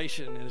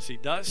invitation, and as he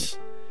does,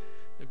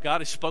 if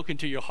God has spoken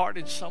to your heart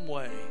in some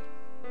way,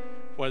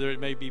 whether it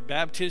may be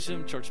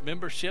baptism, church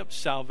membership,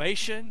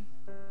 salvation,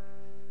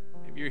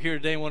 if you're here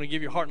today and want to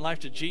give your heart and life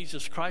to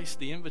Jesus Christ,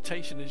 the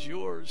invitation is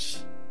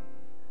yours.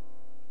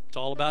 It's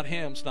all about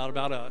him. It's not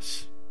about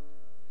us.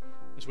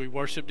 As we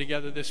worship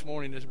together this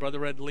morning, as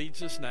Brother Ed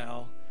leads us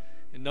now,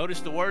 and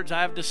notice the words,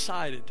 I have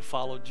decided to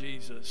follow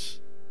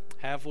Jesus.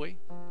 Have we?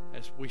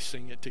 As we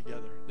sing it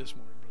together this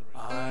morning, Brother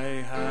Ed.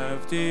 I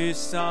have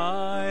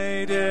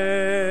decided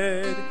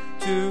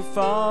to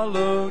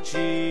follow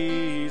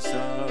Jesus.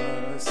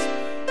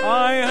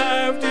 I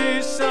have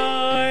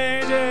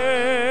decided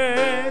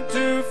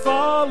to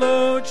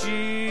follow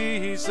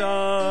Jesus.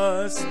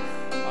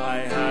 I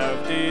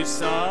have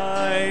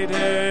decided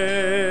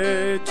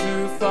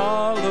to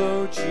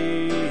follow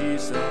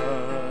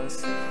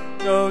Jesus.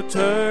 No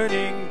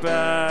turning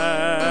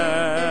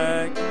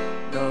back,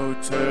 no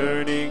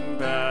turning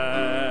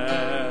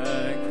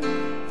back.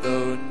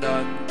 Though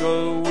none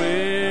go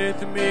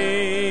with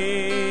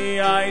me,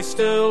 I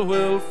still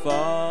will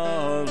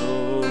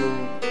follow.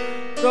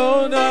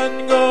 Though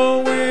none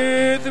go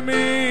with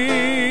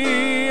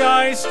me,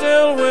 I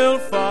still will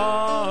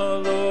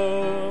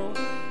follow.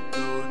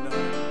 Though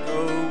none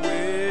go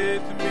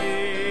with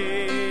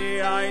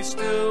me, I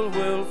still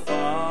will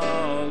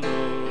follow.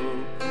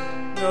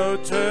 No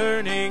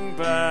turning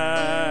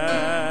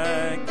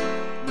back,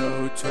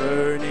 no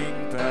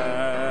turning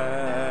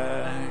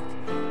back.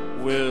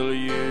 Will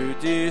you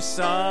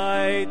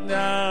decide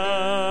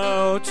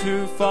now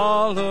to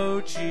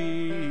follow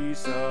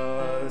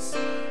Jesus?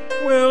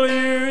 Will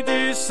you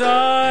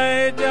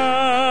decide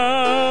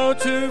now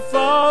to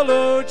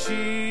follow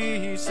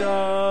Jesus?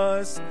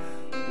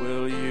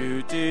 Will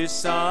you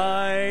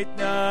decide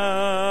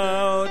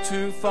now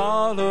to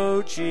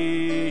follow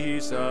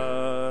Jesus?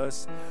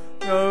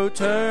 No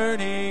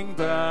turning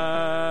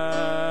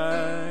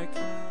back,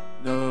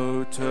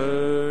 no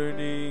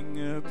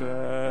turning back.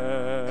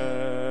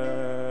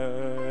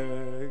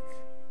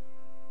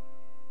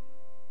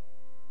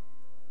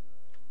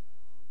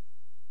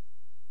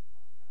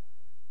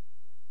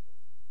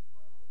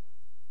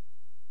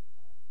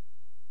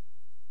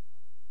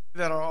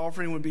 That our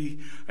offering would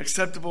be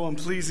acceptable and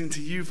pleasing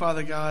to you,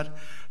 Father God.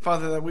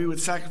 Father, that we would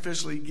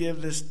sacrificially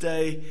give this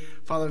day,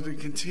 Father, to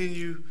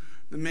continue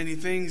the many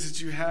things that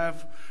you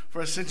have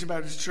for Ascension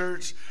Baptist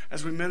Church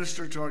as we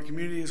minister to our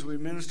community, as we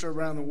minister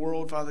around the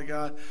world, Father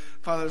God.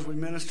 Father, as we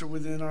minister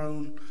within our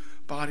own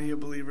body of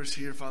believers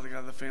here, Father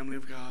God, the family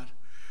of God.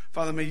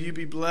 Father, may you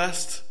be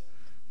blessed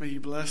May you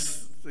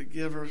bless the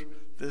giver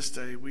this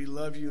day. We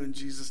love you in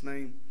Jesus'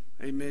 name.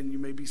 Amen. You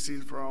may be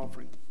seated for our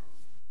offering.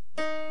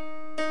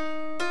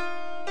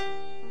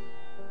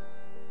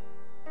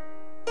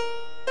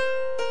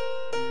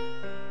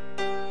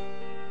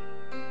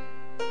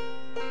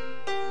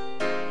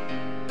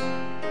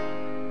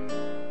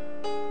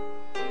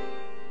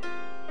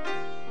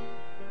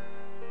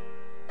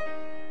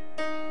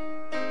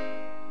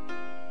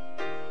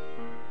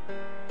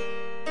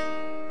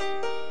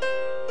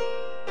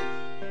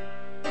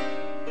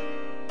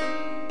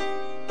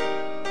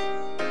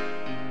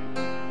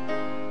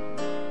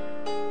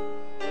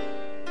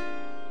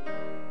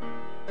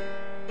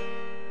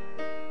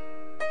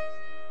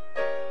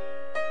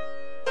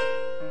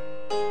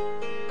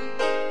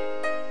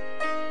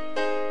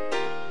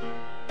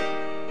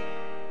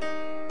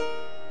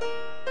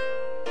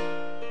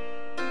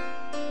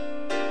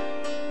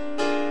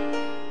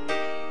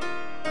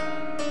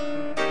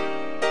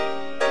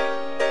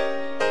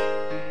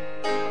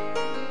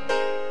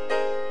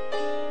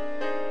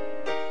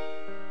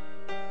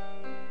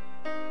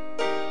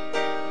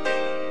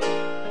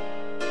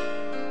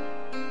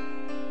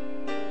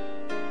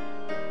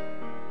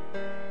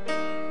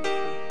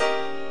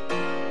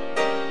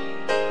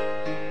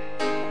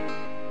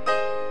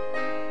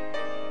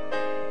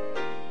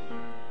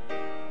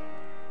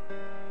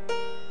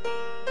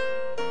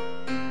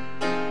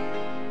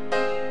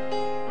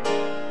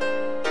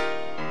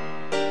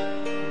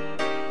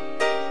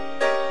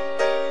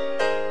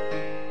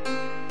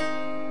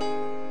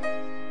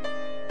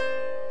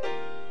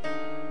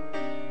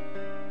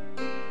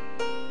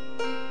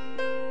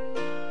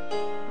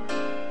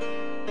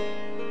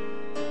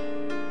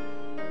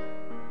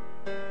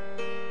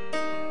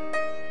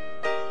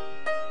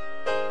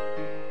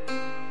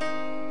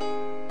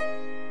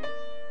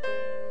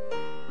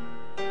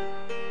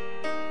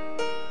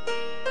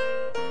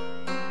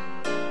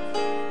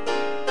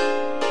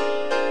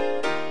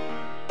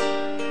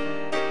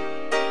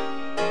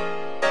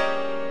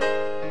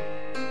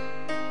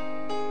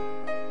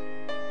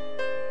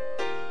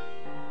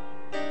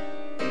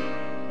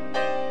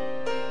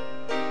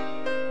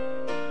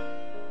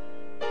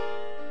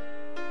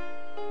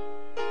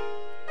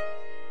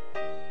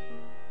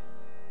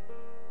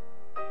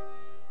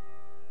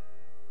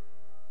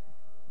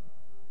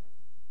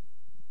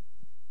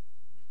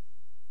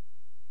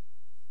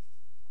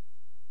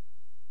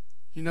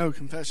 You know,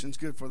 confession's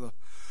good for the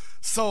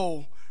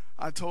soul.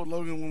 I told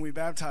Logan when we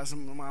baptized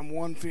him,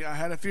 I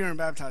had a fear in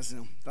baptizing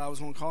him that I was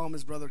going to call him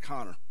his brother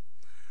Connor.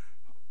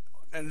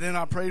 And then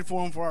I prayed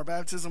for him for our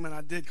baptism, and I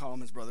did call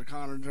him his brother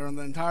Connor during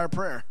the entire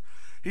prayer.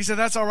 He said,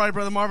 "That's all right,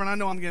 Brother Marvin. I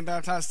know I'm getting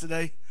baptized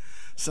today."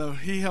 So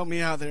he helped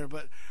me out there.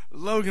 But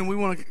Logan, we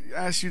want to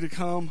ask you to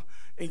come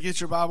and get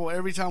your Bible.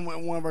 Every time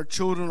one of our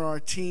children or our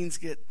teens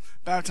get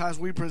baptized,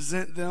 we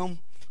present them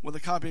with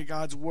a copy of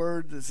God's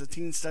Word. There's a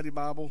teen study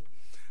Bible,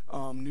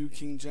 New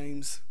King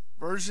James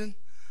Version.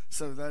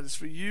 So that is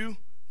for you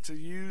to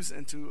use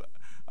and to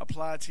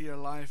apply to your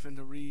life and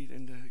to read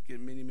and to get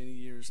many, many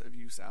years of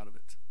use out of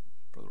it.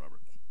 Brother Robert.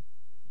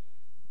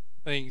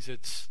 Things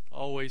that's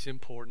always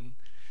important.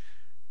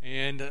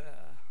 And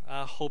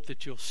I hope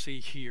that you'll see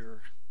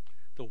here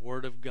the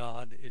Word of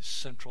God is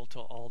central to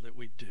all that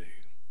we do.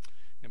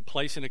 And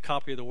placing a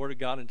copy of the Word of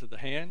God into the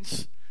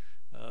hands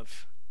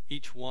of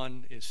each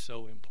one is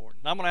so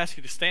important. Now I'm going to ask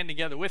you to stand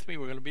together with me.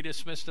 We're going to be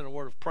dismissed in a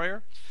word of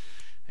prayer.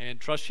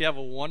 And trust you have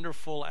a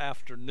wonderful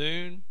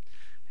afternoon.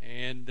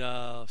 And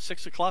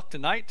 6 o'clock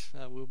tonight,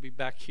 we'll be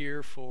back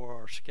here for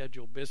our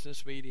scheduled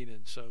business meeting.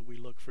 And so we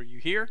look for you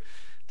here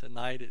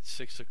tonight at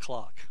 6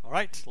 o'clock. All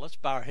right, let's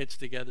bow our heads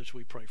together as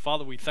we pray.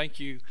 Father, we thank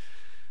you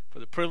for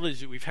the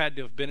privilege that we've had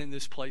to have been in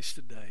this place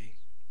today.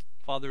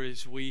 Father,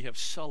 as we have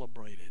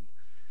celebrated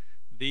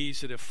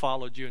these that have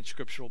followed you in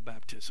scriptural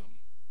baptism,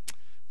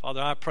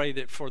 Father, I pray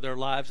that for their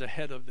lives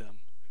ahead of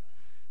them,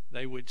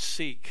 they would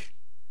seek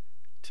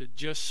to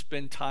just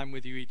spend time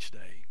with you each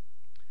day.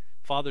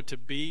 Father, to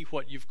be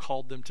what you've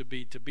called them to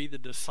be the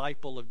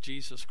disciple of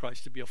Jesus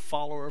Christ, to be a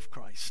follower of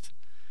Christ,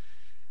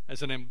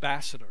 as an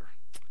ambassador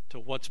to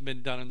what's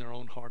been done in their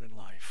own heart and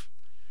life.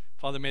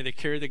 Father, may they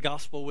carry the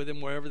gospel with them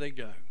wherever they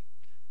go.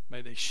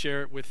 May they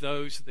share it with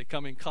those that they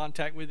come in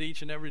contact with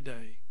each and every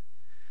day.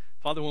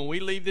 Father, when we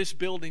leave this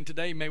building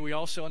today, may we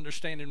also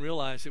understand and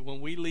realize that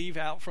when we leave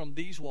out from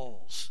these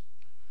walls,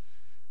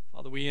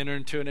 Father, we enter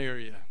into an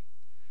area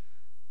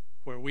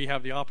where we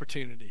have the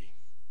opportunity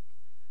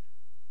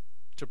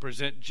to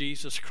present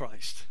Jesus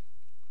Christ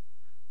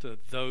to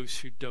those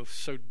who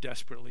so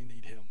desperately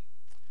need him.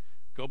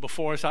 Go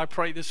before us, I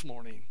pray this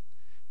morning.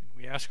 And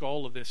we ask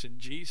all of this in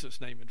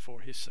Jesus' name and for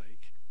his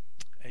sake.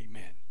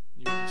 Amen.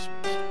 You're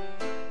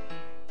dismissed.